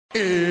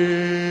It's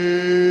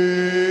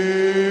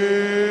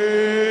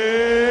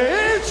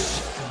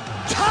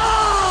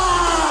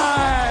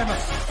time!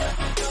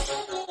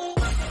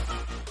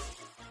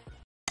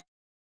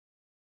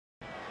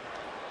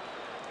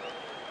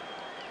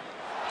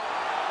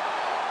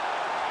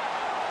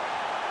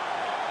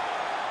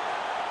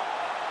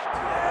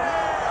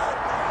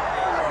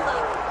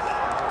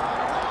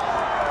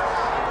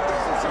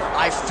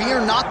 I fear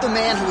not the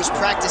man who has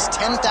practiced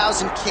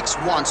 10,000 kicks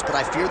once, but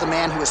I fear the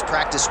man who has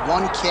practiced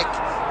one kick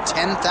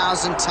 10,000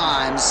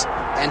 times.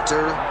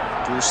 Enter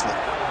Bruce Lee.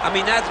 I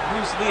mean, that's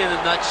Bruce Lee in a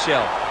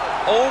nutshell.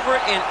 Over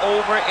and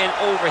over and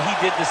over, he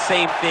did the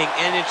same thing,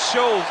 and it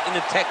shows in the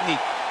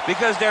technique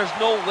because there's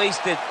no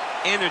wasted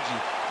energy.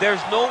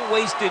 There's no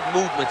wasted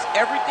movements.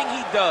 Everything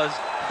he does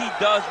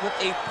with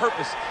a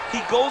purpose. He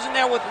goes in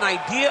there with an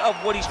idea of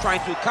what he's trying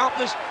to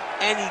accomplish,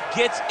 and he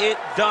gets it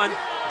done.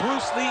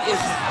 Bruce Lee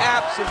is the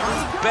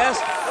absolute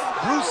best.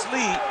 Bruce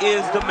Lee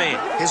is the man.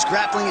 His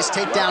grappling, his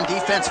takedown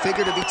defense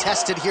figure to be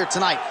tested here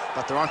tonight,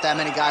 but there aren't that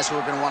many guys who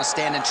are going to want to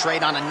stand and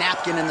trade on a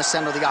napkin in the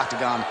center of the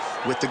octagon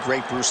with the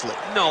great Bruce Lee.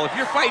 No, if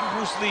you're fighting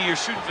Bruce Lee, you're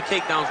shooting for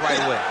takedowns right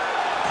away.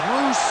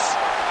 Bruce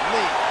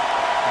Lee,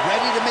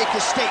 ready to make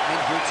his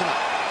statement here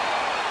tonight.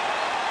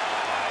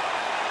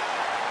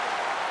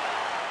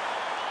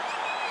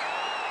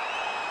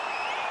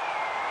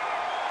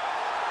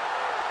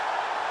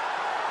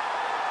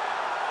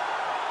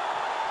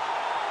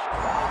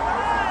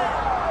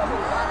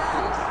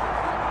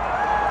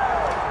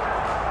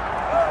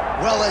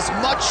 Well, as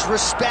much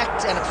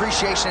respect and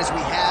appreciation as we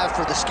have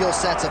for the skill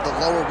sets of the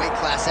lower weight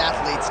class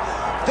athletes,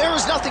 there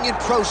is nothing in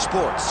pro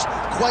sports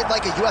quite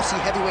like a UFC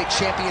heavyweight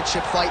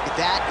championship fight.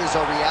 That is a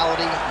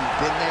reality. You've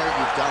been there,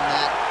 you've done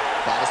that.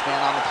 Baddest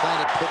man on the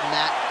planet putting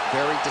that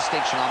very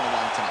distinction on the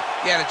line tonight.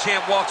 Yeah, the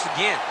champ walks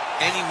again,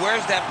 and he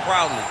wears that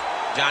proudly.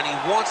 Johnny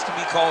wants to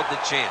be called the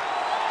champ.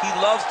 He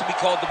loves to be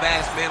called the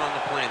baddest man on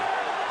the planet.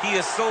 He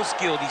is so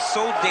skilled, he's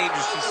so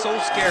dangerous, he's so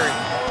scary,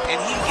 and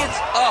he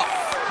gets up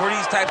for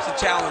these types of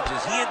challenges.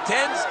 He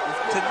intends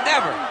to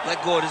never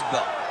let go of his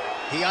belt.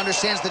 He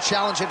understands the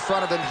challenge in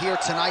front of him here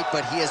tonight,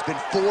 but he has been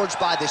forged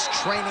by this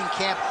training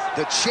camp,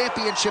 the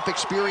championship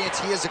experience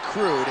he has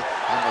accrued,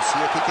 and we'll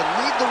see if he can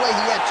lead the way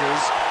he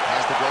enters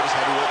as the greatest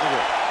heavyweight in the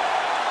world.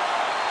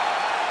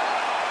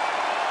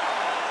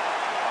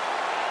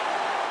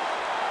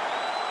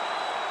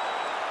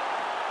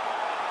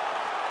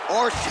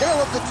 Our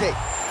tale of the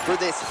tape for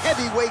this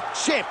heavyweight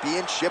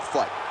championship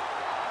fight.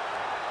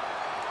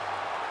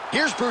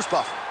 Here's Bruce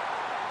Buffer.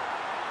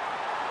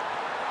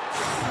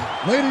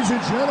 Ladies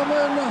and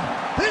gentlemen,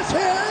 this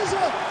is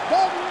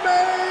the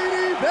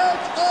main event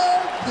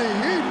of the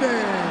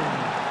evening.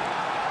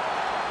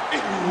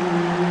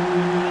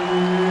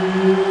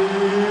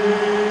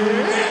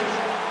 It's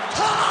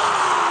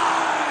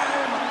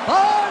time!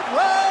 5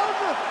 rounds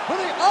for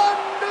the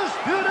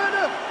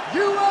undisputed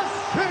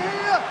UFC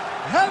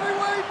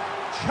Heavyweight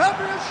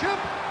Championship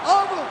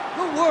of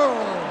the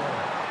world.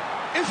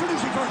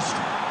 Introducing first,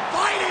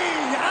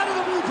 fighting out of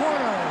the blue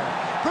corner,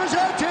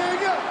 presenting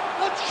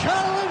the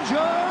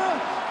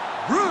challenger,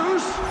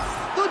 Bruce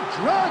the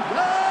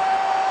Dragon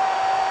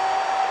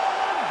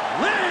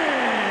Lee.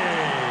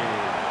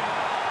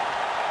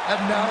 And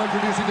now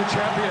introducing the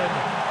champion,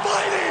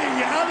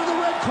 fighting out of the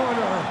red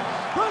corner,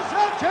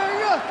 presenting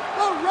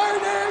the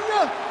reigning,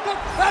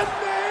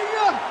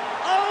 defending,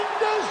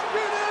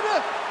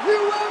 undisputed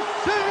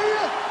UFC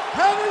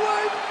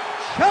Heavyweight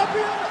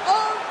Champion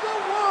of the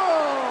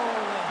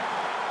world,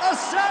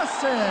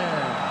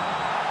 Assassin.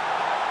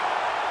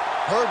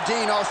 Herb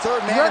Dean, our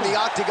third man in the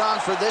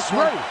octagon for this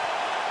one.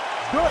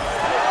 Good.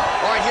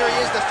 All right, here he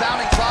is, the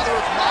founding father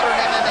of modern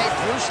MMA,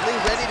 Bruce Lee,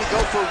 ready to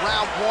go for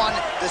round one.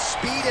 The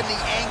speed and the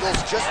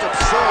angles just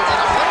absurd. And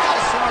what kind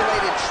of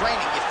simulated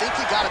training? You think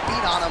you got a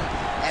beat on him,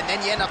 and then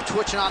you end up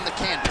twitching on the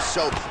canvas.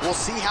 So we'll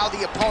see how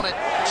the opponent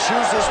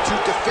chooses to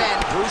defend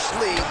Bruce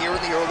Lee here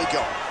in the early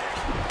going.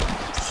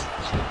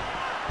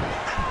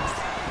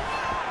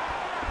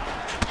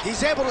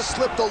 He's able to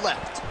slip the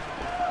left.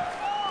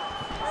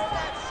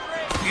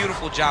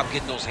 Beautiful job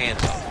getting those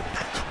hands up.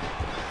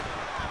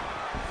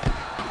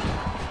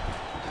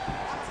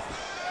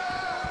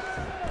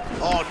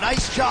 Oh,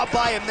 nice job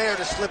by him there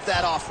to slip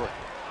that offering.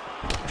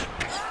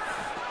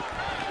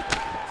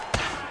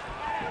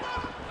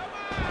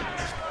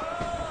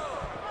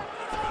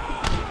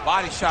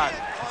 Body shot.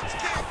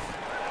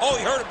 Oh,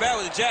 he hurt him bad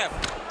with a jab.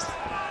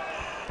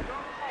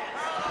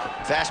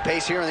 Fast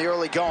pace here in the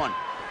early going.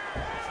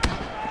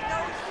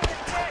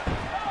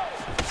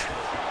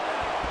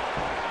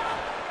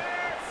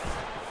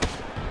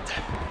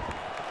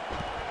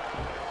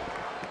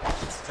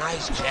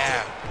 Nice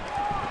jab.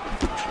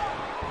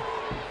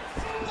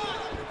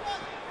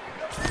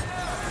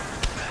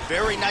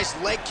 Very nice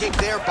leg kick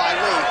there by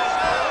Lee.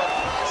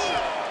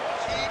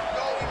 Keep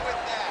going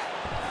with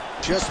that.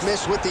 Just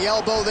missed with the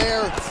elbow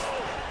there.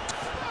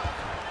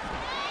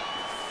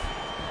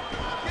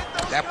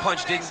 That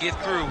punch didn't get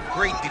through.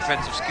 Great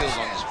defensive skills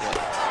on display.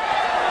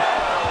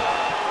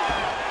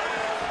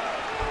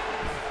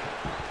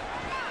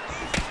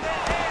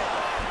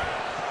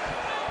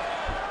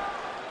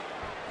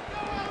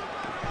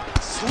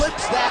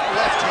 clips that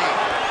left hand.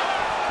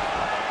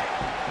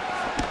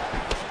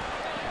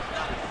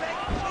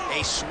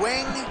 A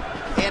swing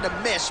and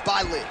a miss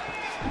by Lee.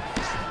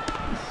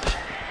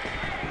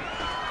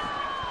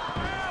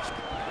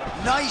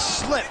 Nice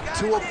slip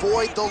to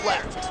avoid the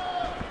left.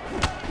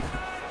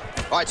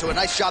 All right, so a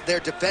nice job there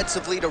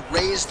defensively to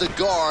raise the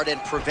guard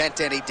and prevent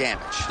any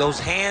damage. Those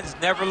hands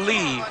never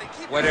leave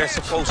where they're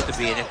supposed to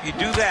be, and if you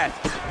do that,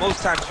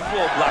 most times you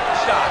will block a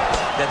shot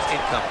that's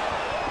incoming.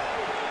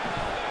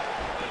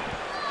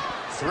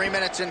 3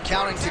 minutes and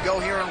counting to go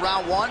here in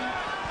round one.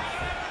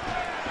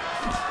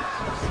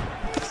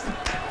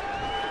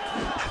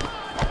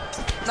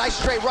 Nice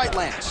straight right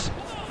lands.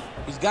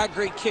 He's got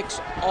great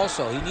kicks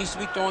also. He needs to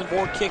be throwing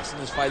more kicks in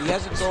this fight. He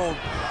hasn't thrown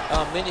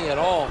many at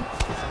all.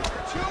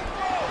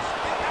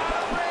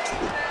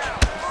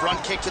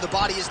 Front kick to the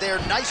body is there.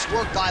 Nice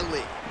work by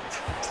Lee.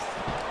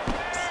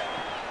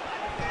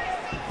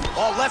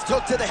 Oh, left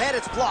hook to the head.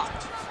 It's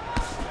blocked.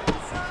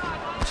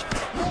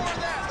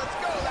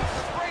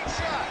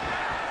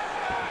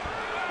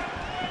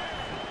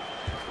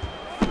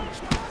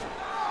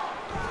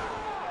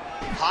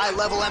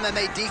 High-level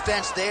MMA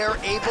defense there,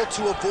 able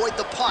to avoid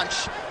the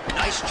punch.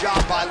 Nice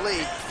job by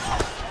Lee.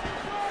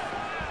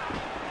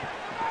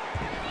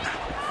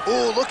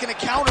 Ooh, looking to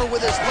counter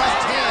with his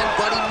left hand,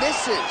 but he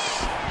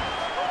misses.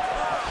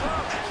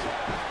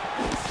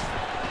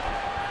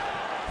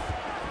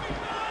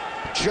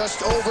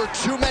 Just over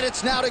 2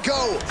 minutes now to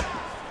go.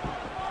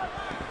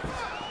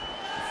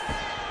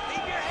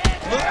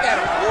 Look at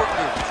him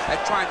working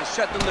at trying to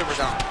shut the liver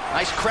down.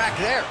 Nice crack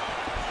there.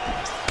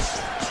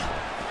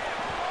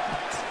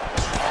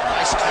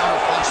 Nice counter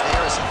punch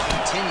there as he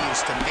continues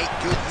to make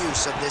good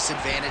use of this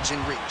advantage in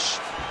reach.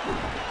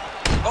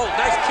 Oh,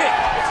 nice kick.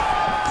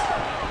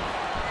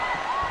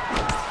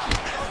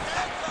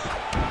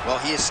 Well,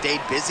 he has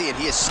stayed busy and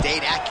he has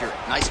stayed accurate.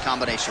 Nice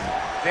combination.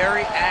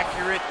 Very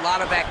accurate, a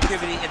lot of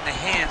activity, and the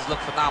hands look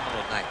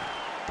phenomenal tonight.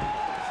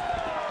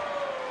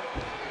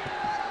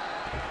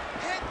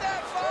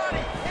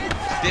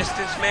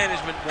 Distance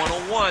management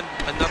 101,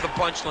 another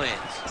punch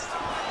lands.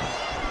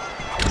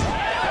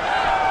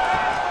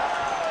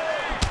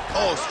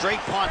 Oh, straight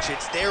punch,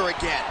 it's there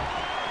again.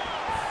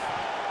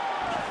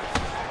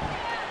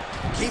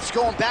 Keeps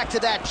going back to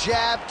that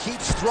jab,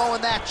 keeps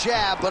throwing that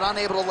jab, but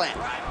unable to land.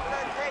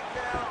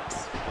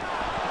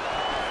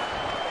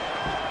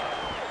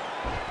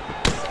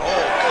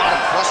 Oh, caught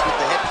him flush with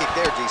the head kick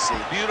there, DC.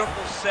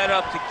 Beautiful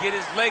setup to get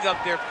his leg up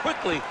there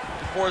quickly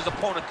before his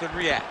opponent could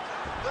react.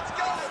 Let's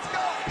go, let's go.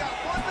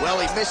 Well,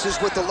 he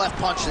misses with the left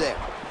punch there.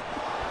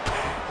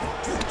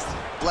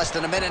 Less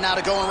than a minute now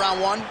to go in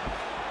round one.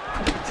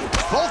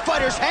 Both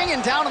fighters hanging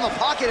down in the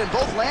pocket and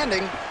both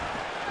landing.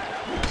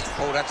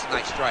 Oh, that's a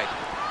nice strike.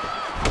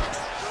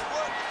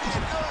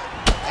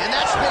 And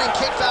that spinning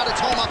kick found its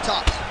home up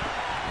top.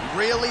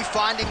 Really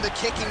finding the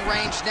kicking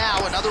range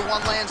now. Another one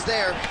lands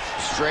there.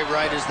 Straight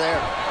right is there.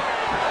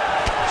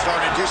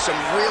 Starting to do some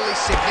really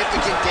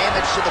significant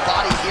damage to the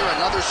body here.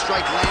 Another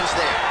strike lands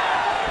there.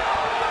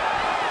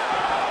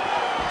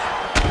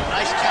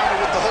 Nice counter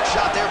with the hook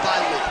shot there by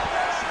Lee.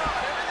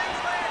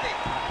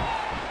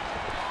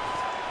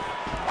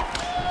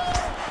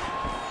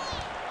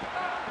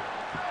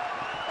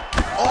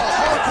 Oh,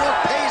 hard work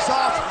pays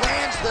off.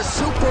 Lands the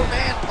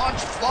Superman punch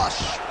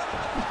flush.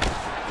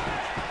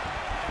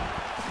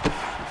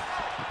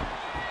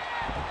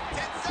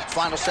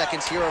 Final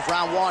seconds here of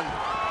round one.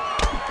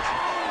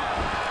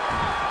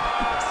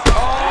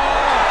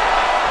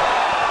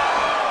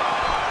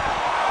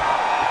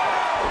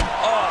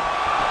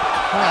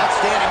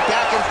 Outstanding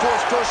back and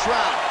forth first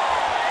round.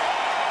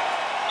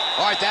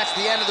 All right, that's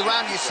the end of the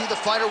round. You see the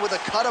fighter with a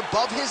cut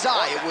above his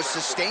eye. It was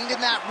sustained in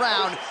that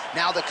round.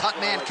 Now the cut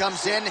man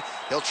comes in.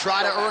 He'll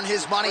try to earn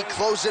his money,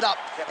 close it up,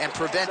 and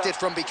prevent it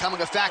from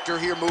becoming a factor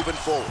here moving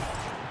forward.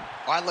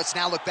 All right, let's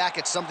now look back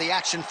at some of the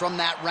action from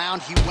that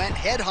round. He went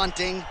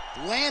headhunting,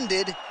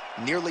 landed,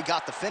 nearly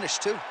got the finish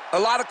too. A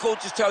lot of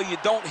coaches tell you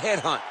don't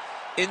headhunt.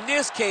 In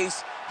this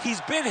case,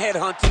 he's been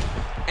headhunting,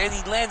 and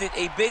he landed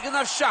a big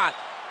enough shot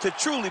to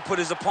truly put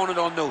his opponent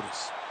on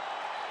notice.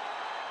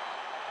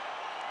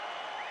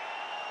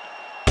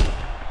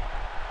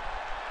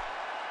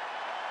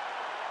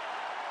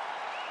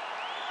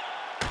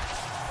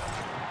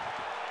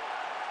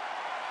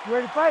 You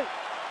ready to fight?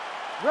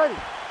 Ready.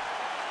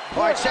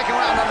 All right, second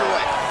round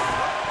underway.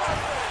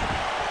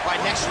 All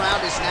right, next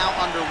round is now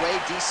underway.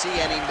 DC,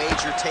 any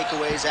major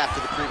takeaways after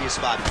the previous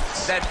 5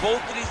 minutes? That both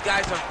of these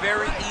guys are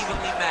very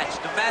evenly matched.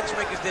 The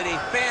matchmakers did a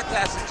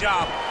fantastic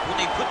job when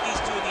they put these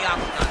two in the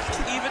octagon. So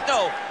even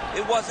though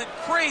it wasn't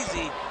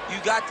crazy, you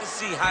got to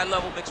see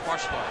high-level mixed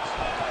martial arts.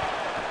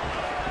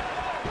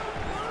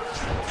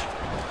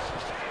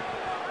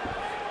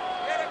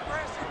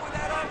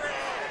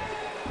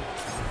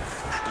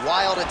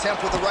 Wild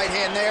attempt with the right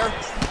hand there.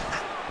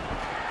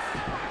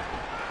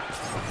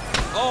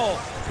 Oh.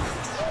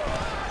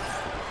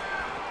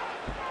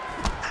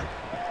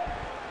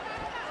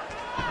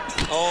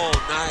 Oh,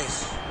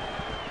 nice.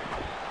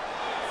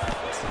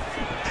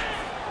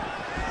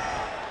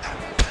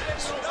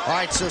 All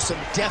right, so some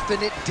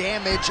definite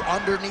damage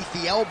underneath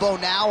the elbow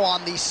now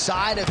on the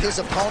side of his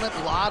opponent.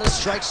 A lot of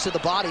strikes to the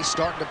body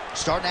starting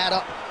to add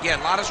up. Yeah,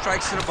 a lot of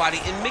strikes to the body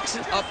and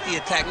mixing up the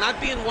attack, not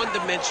being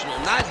one-dimensional,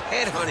 not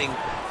headhunting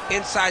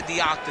inside the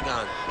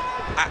octagon.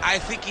 I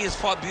think he has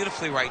fought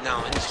beautifully right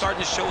now, and it's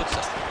starting to show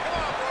itself.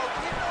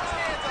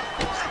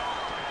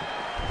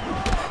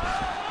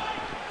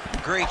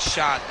 Great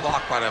shot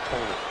blocked by the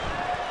opponent.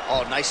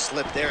 Oh, nice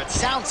slip there. It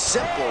sounds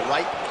simple,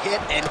 right? Hit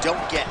and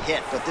don't get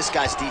hit, but this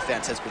guy's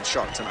defense has been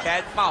sharp tonight.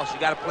 Cat and mouse. You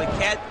got to play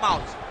cat and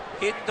mouse.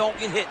 Hit and don't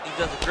get hit. He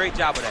does a great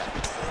job of that.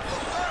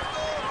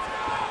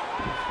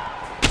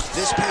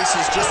 This pace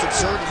is just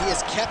absurd, and he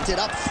has kept it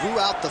up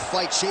throughout the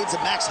fight. Shades of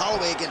Max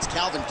Holloway against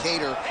Calvin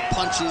Kattar,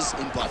 punches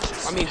in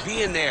bunches. I mean,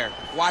 being there,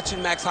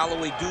 watching Max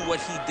Holloway do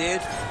what he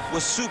did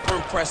was super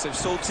impressive.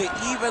 So to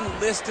even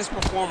list this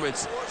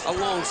performance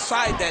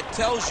alongside that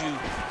tells you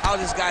how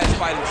this guy is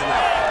fighting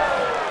tonight.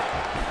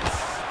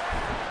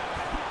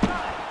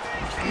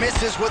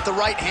 Misses with the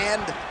right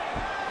hand.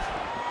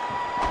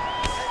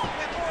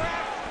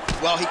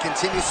 Well, he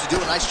continues to do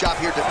a nice job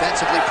here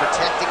defensively,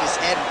 protecting his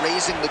head,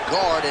 raising the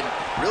guard, and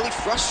really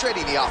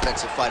frustrating the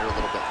offensive fighter a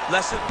little bit.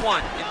 Lesson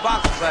 1 in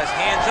boxing class: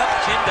 hands up,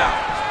 chin down.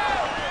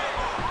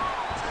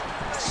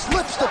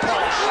 Slips the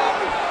punch.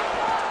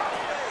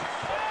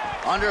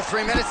 Under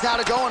 3 minutes now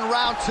to go in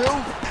round 2.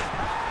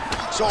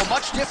 So a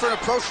much different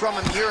approach from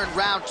him here in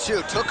round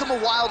 2. Took him a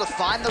while to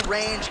find the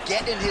range,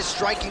 get in his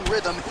striking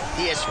rhythm.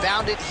 He has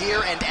found it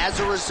here, and as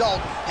a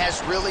result,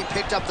 has really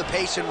picked up the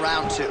pace in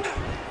round 2.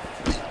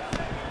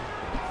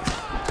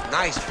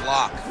 Nice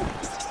block.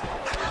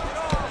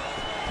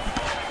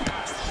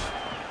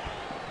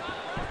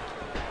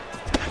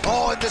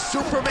 Oh, and the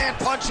Superman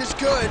punch is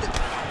good.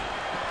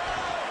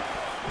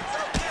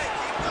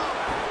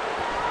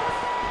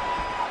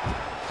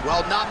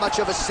 Well, not much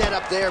of a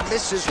setup there.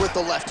 Misses with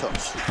the left hook.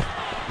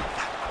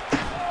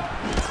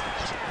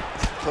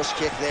 Push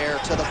kick there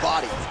to the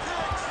body.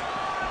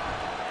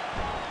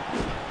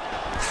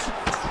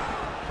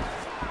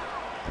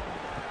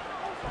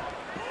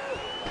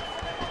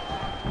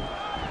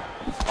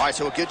 All right,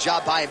 so a good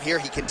job by him here.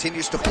 He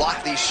continues to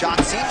block these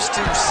shots. Seems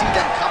to see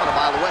them coming a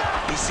mile away.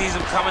 He sees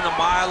them coming a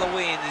mile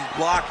away, and he's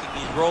blocking,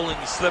 he's rolling,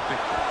 he's slipping.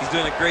 He's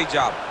doing a great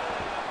job.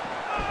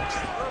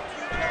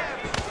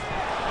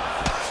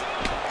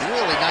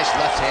 Really nice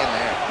left hand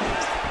there.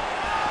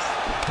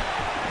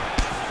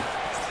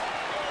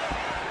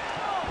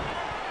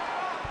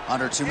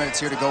 Under 2 minutes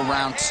here to go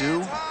round 2.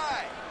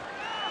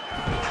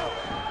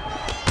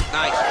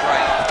 Nice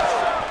strike.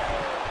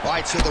 All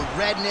right, so the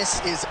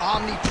redness is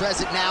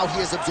omnipresent now. He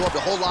has absorbed a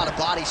whole lot of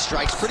body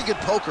strikes. Pretty good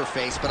poker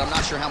face, but I'm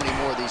not sure how many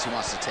more of these he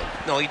wants to take.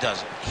 No, he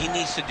doesn't. He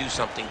needs to do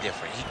something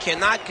different. He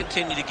cannot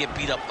continue to get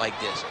beat up like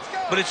this.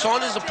 But it's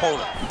on his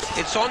opponent.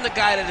 It's on the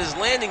guy that is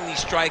landing these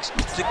strikes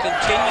to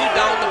continue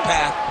down the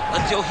path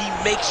until he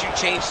makes you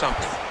change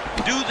something.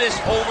 Do this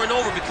over and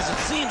over, because it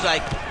seems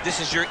like this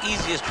is your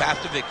easiest path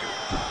to victory.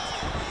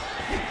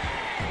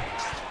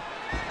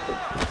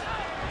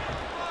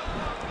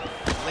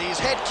 Lee's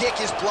head kick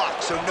is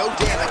blocked, so no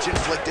damage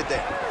inflicted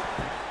there.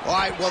 All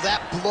right, well,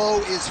 that blow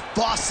is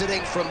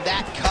fauceting from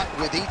that cut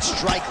with each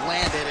strike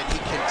landed, and he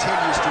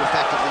continues to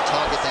effectively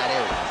target that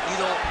area. You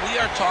know, we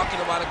are talking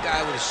about a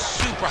guy with a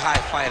super high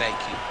fight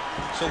IQ.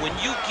 So when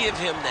you give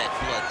him that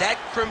blood, that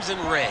crimson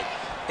red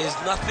is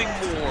nothing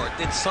more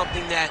than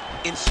something that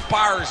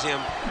inspires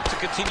him to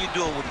continue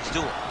doing what he's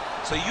doing.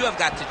 So you have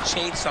got to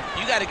change something.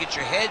 You got to get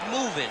your head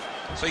moving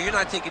so you're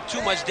not taking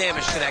too much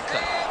damage to that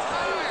cut.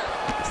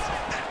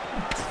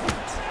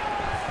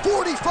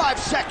 45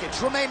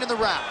 seconds remain in the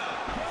round.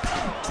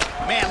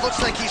 Man,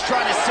 looks like he's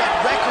trying to set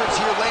records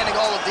here, landing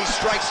all of these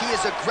strikes. He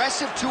is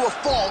aggressive to a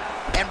fault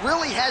and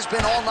really has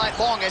been all night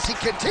long as he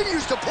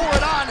continues to pour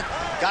it on.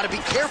 Got to be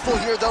careful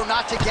here, though,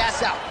 not to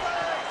gas out.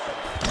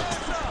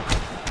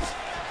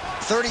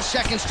 30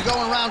 seconds to go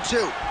in round 2.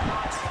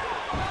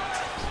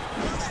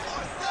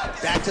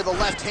 Back to the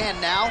left hand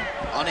now,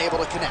 unable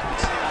to connect.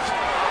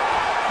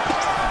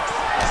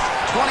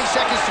 20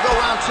 seconds to go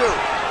round 2.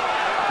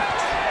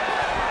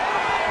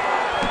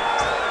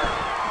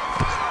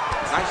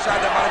 Nice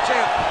shot there by the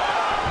champ.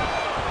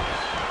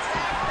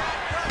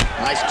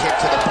 Nice kick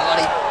to the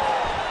body.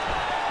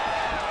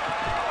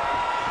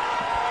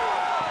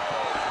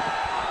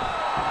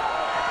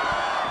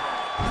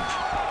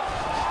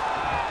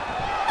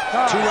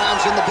 Two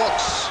rounds in the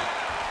books.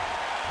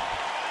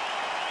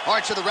 All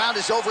right, so the round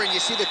is over, and you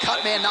see the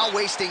cut man not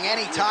wasting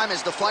any time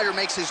as the fighter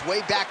makes his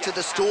way back to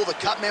the stool. The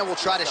cut man will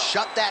try to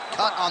shut that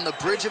cut on the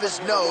bridge of his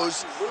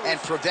nose and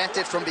prevent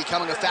it from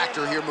becoming a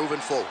factor here moving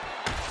forward.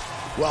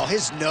 Well,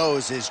 his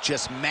nose is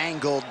just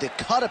mangled. The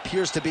cut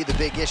appears to be the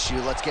big issue.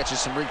 Let's get you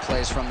some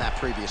replays from that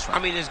previous round.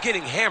 I mean, it's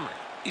getting hammered.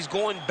 He's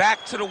going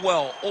back to the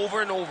well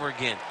over and over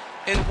again.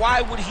 And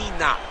why would he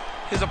not?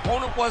 His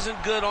opponent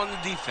wasn't good on the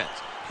defense.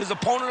 His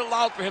opponent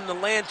allowed for him to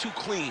land too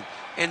clean.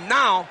 And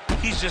now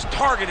he's just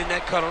targeting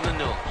that cut on the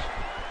nose.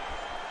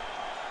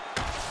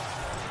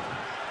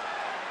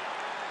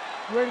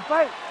 You ready to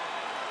fight?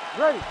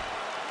 Ready.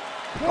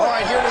 All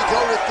right, here we go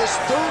with this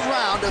third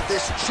round of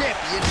this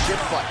championship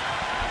fight.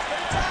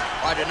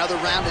 All right, another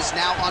round is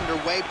now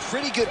underway.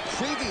 Pretty good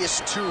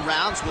previous 2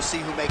 rounds. We'll see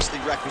who makes the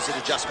requisite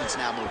adjustments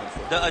now moving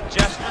forward. The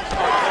adjustments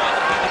are going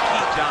to be the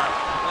key, John.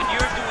 When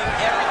you're doing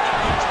everything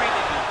you're trained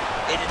to do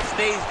and it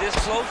stays this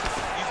close,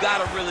 you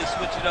got to really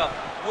switch it up.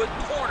 What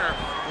corner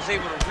was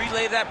able to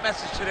relay that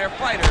message to their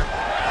fighter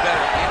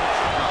better than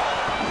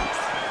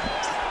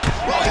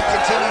Well, he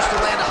continues to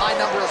land a high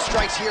number of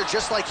strikes here,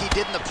 just like he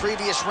did in the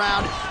previous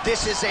round.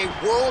 This is a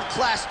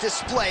world-class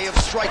display of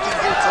striking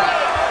here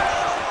tonight.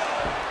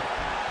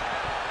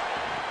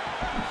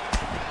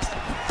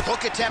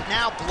 Hook attempt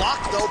now,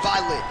 blocked though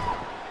by Lee.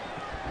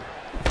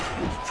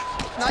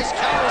 Nice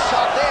counter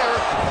shot there.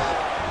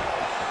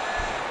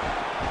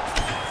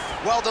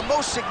 Well, the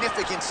most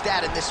significant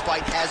stat in this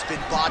fight has been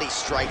body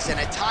strikes, and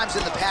at times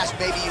in the past,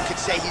 maybe you could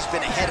say he's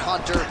been a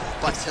headhunter,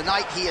 but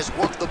tonight he has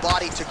worked the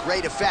body to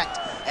great effect,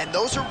 and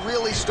those are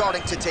really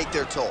starting to take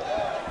their toll.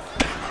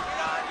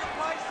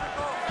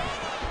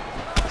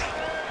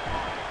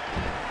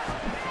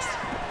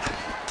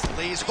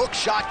 Lee's hook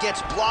shot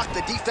gets blocked.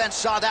 The defense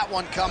saw that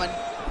one coming.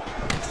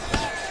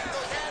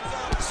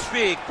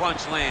 big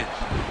punch land.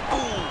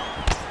 Boom.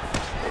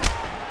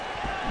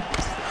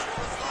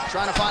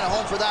 Trying to find a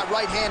home for that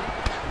right hand.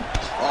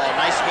 Oh,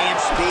 nice hand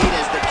speed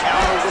as the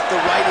counter with the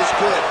right is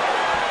good.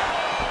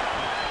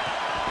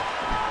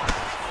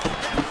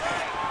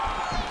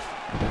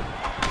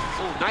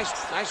 Oh,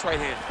 nice right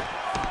hand.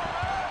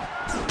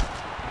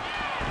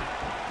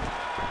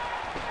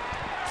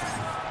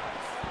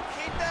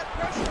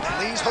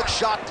 Lee's hook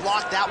shot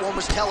blocked. That one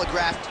was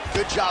telegraphed.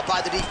 Good job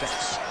by the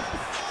defense.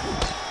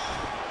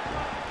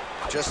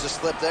 Just a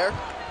slip there.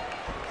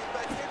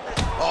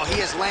 Oh, he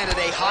has landed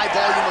a high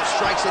volume of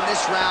strikes in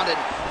this round and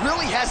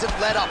really hasn't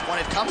let up. When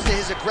it comes to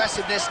his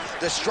aggressiveness,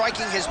 the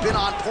striking has been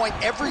on point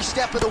every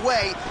step of the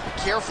way.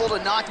 Careful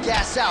to not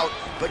gas out,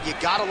 but you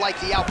gotta like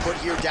the output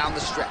here down the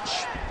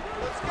stretch.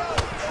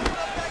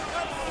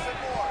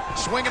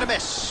 Swing and a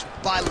miss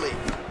by Lee.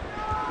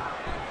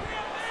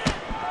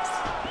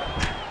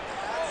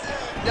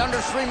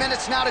 Under 3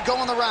 minutes now to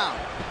go in the round.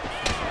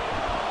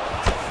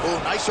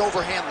 Oh, nice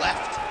overhand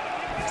left.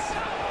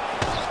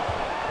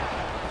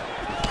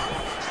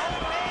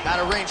 Out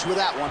of range with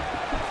that one.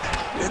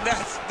 And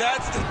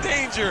that's the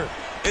danger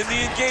in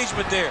the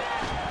engagement there.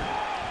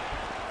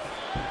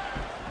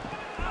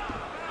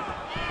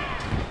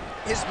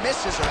 His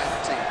misses are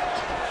entertaining.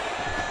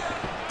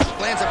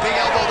 Lands a big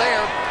elbow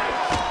there.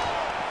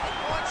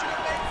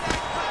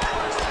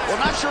 Well,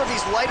 not sure if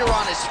he's lighter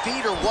on his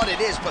feet or what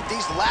it is, but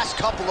these last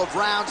couple of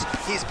rounds,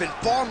 he's been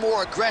far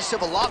more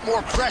aggressive, a lot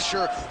more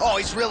pressure. Oh,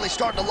 he's really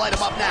starting to light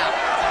him up now.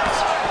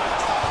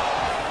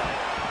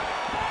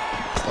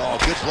 Oh,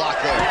 good block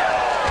there.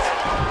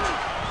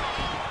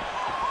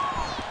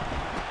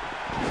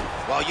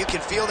 Well, you can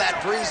feel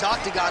that breeze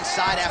octagon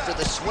side after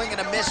the swing and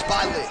a miss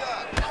by Lee.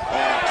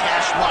 Oh,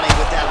 cash money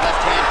with that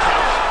left hand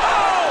counter.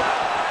 Oh!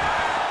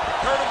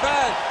 Hurt him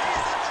bad.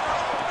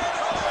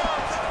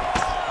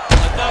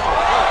 Another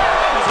one.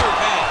 He's hurt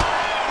bad.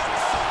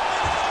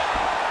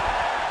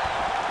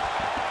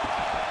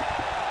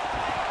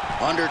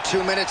 Under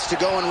 2 minutes to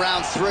go in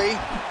round 3.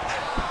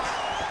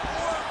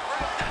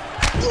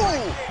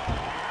 Ooh!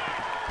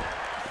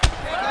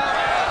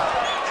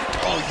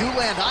 Oh, you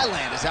land, I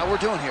land. Is that what we're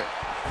doing here?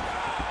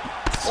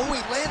 Oh,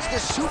 he lands the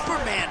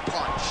Superman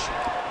punch.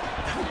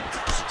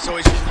 So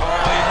he's... Oh,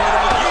 he hurt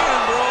him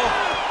again, bro.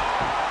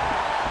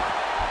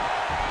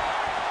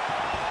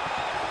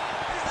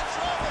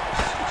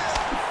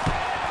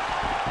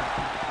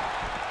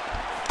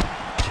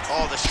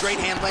 Oh, the straight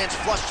hand lands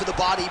flush to the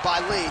body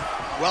by Lee.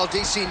 Well,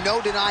 DC,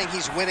 no denying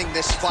he's winning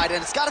this fight,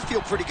 and it's got to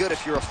feel pretty good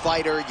if you're a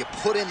fighter. You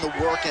put in the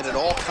work, and it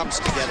all comes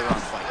together on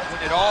fight.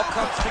 When it all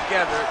comes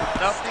together,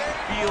 nothing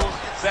feels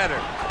better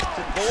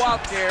to go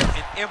out there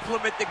and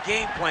implement the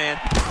game plan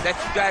that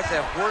you guys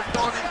have worked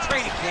on in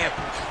training camp,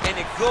 and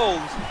it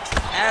goes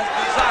as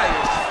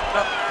desired.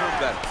 Nothing feels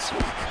better.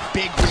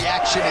 Big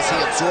reaction as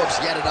he absorbs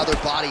yet another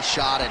body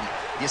shot, and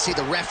you see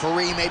the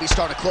referee maybe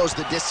starting to close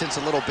the distance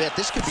a little bit.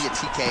 This could be a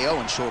TKO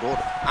in short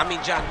order. I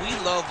mean, John, we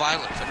love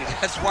violence. I mean,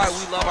 that's why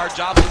we love our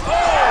job.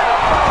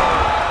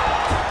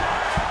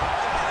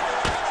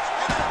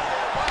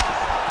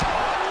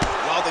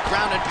 Well, the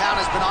ground and pound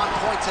has been on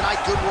point tonight.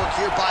 Good work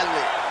here by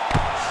Lee.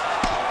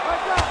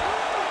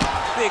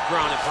 Big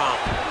ground and pound.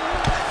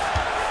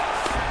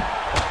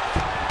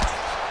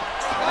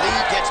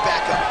 Lee gets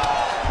back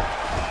up.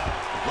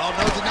 Well,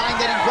 no denying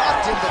that he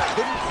rocked him, but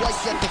couldn't quite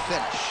get the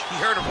finish. He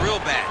hurt him real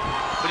bad,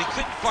 but he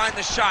couldn't find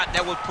the shot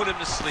that would put him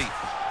to sleep.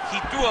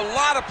 He threw a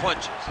lot of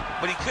punches,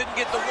 but he couldn't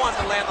get the one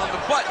to land on the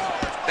button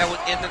that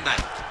would end the night.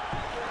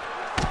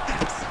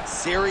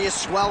 Serious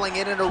swelling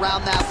in and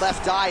around that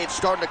left eye. It's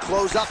starting to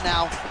close up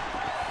now.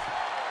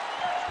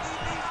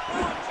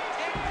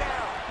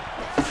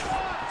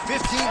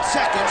 15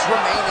 seconds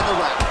remain in the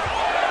round.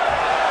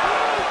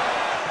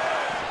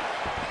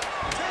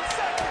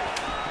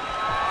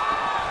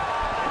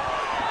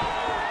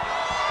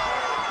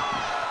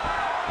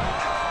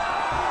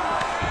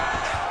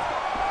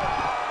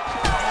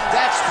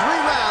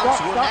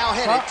 rounds. We're now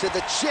headed to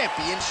the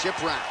championship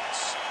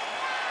rounds.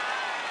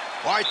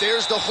 All right,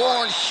 there's the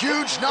horn.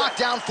 Huge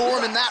knockdown for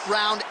him in that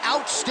round.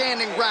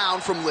 Outstanding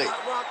round from Lee.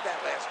 Rock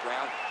that last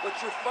round, but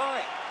you're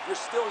fine. You're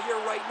still here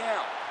right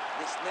now.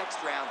 This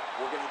next round,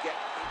 we're going to get...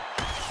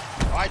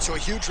 All right, so a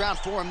huge round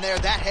for him there.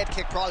 That head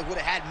kick probably would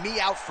have had me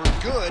out for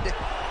good.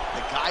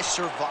 The guy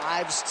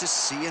survives to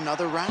see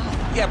another round.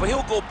 Yeah, but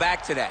he'll go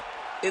back to that.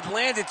 It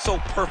landed so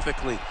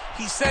perfectly.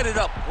 He set it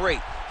up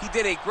great. He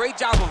did a great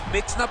job of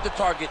mixing up the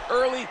target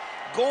early,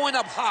 going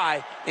up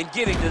high, and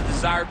getting the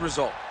desired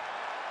result.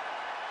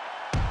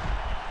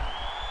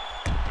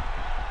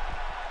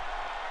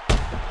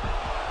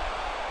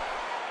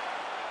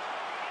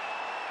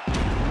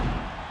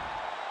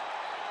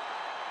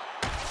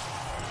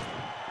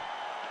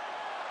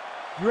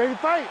 You ready to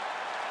fight?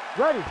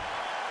 Ready.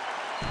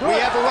 We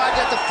have arrived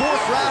at the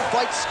 4th round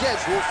fight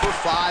scheduled for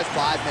 5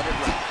 5-minute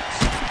rounds.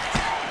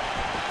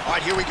 All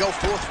right, here we go,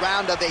 4th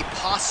round of a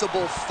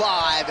possible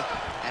 5.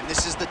 And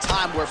this is the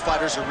time where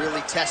fighters are really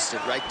tested,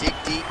 right? Dig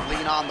deep,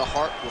 lean on the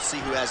heart. We'll see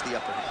who has the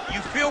upper hand.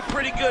 You feel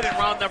pretty good in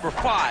round number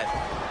 5.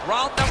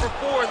 Round number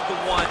 4 is the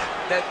one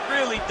that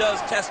really does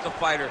test the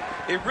fighter.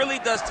 It really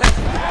does test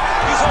him.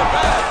 He's hurt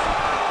bad.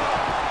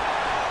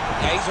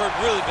 Yeah, he's hurt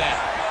really bad.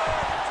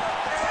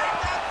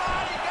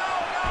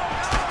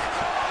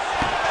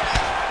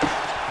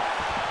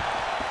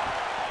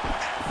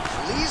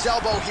 Lee's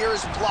elbow here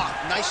is blocked.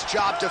 Nice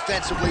job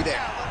defensively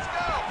there.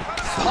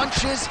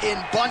 Punches in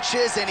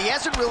bunches, and he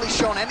hasn't really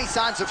shown any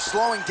signs of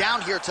slowing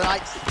down here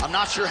tonight. I'm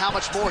not sure how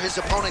much more his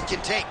opponent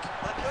can take.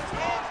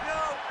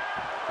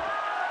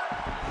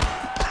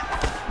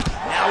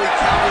 Now he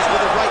counters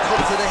with a right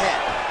hook to the head.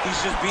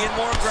 He's just being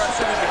more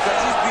aggressive, and because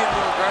he's being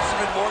more aggressive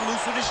and more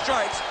loose with his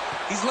strikes,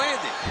 he's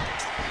landing.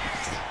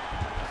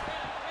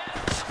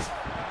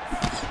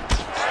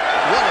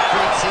 What a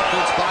great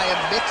sequence by him,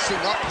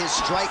 mixing up his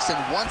strikes and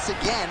once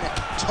again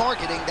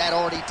targeting that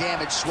already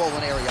damaged,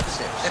 swollen area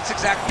upstairs. That's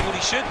exactly what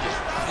he should do.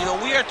 You know,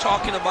 we are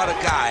talking about a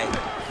guy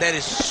that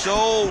is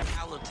so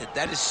talented,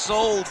 that is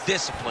so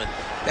disciplined,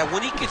 that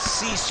when he can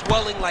see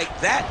swelling like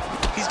that,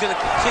 he's going to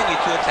continue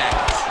to attack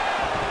it.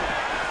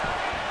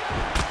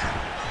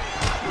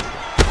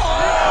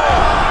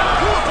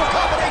 Beautiful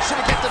combination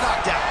to get the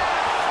knockdown.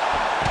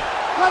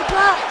 Like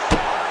that.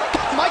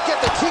 Might get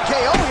the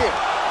TKO here.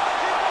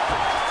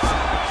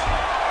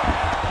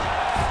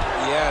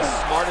 Yes,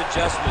 smart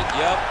adjustment,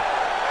 yep.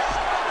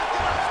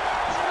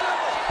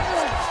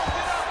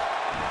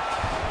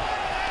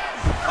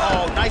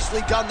 Oh,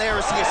 nicely done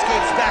there as he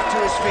escapes back to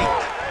his feet.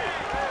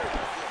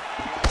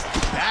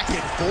 Back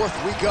and forth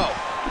we go.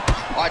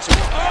 Watch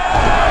it.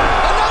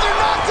 Another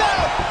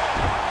knockdown!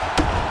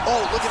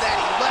 Oh, look at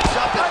that. He leapt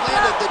up and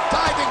landed the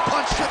diving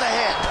punch to the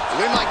head.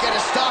 We might get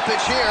a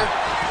stoppage here.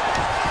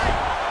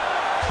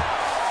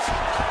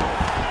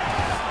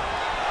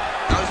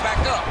 Now he's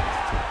back up.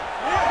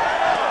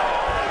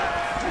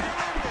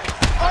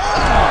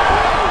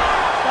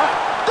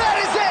 That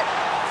is it!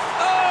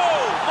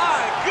 Oh,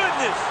 my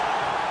goodness!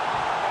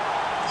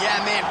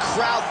 Yeah, man,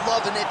 crowd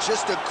loving it.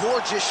 Just a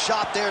gorgeous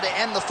shot there to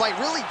end the fight.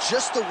 Really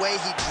just the way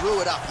he drew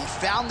it up. He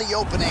found the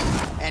opening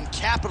and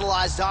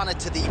capitalized on it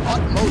to the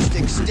utmost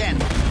extent.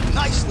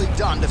 Nicely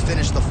done to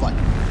finish the fight.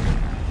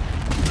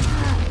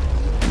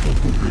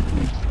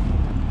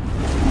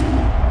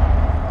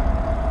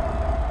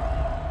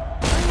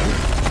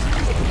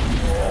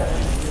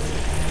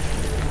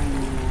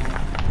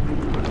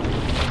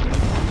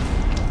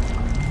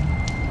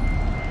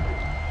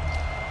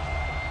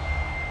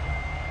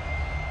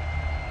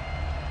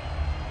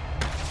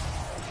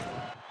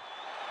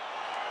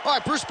 All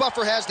right, Bruce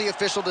Buffer has the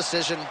official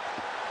decision.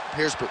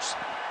 Here's Bruce.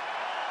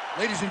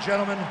 Ladies and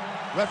gentlemen,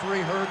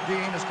 referee Herb Dean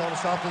has called a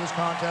stop to this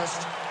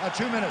contest at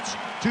 2 minutes,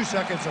 2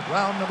 seconds of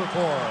round number 4.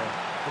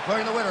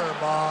 Declaring the winner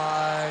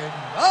by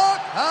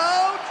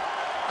knockout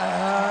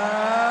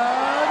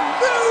and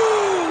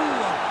new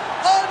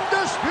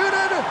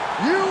undisputed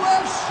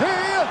UFC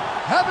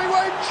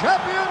heavyweight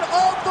champion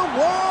of the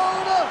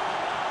world,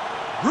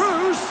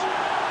 Bruce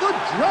the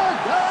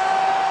Dragon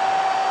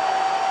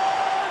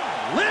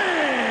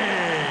Lee.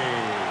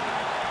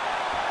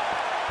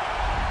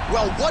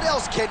 Well, what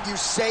else can you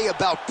say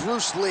about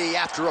Bruce Lee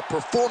after a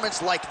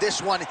performance like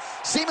this one?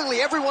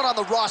 Seemingly everyone on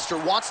the roster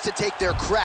wants to take their crack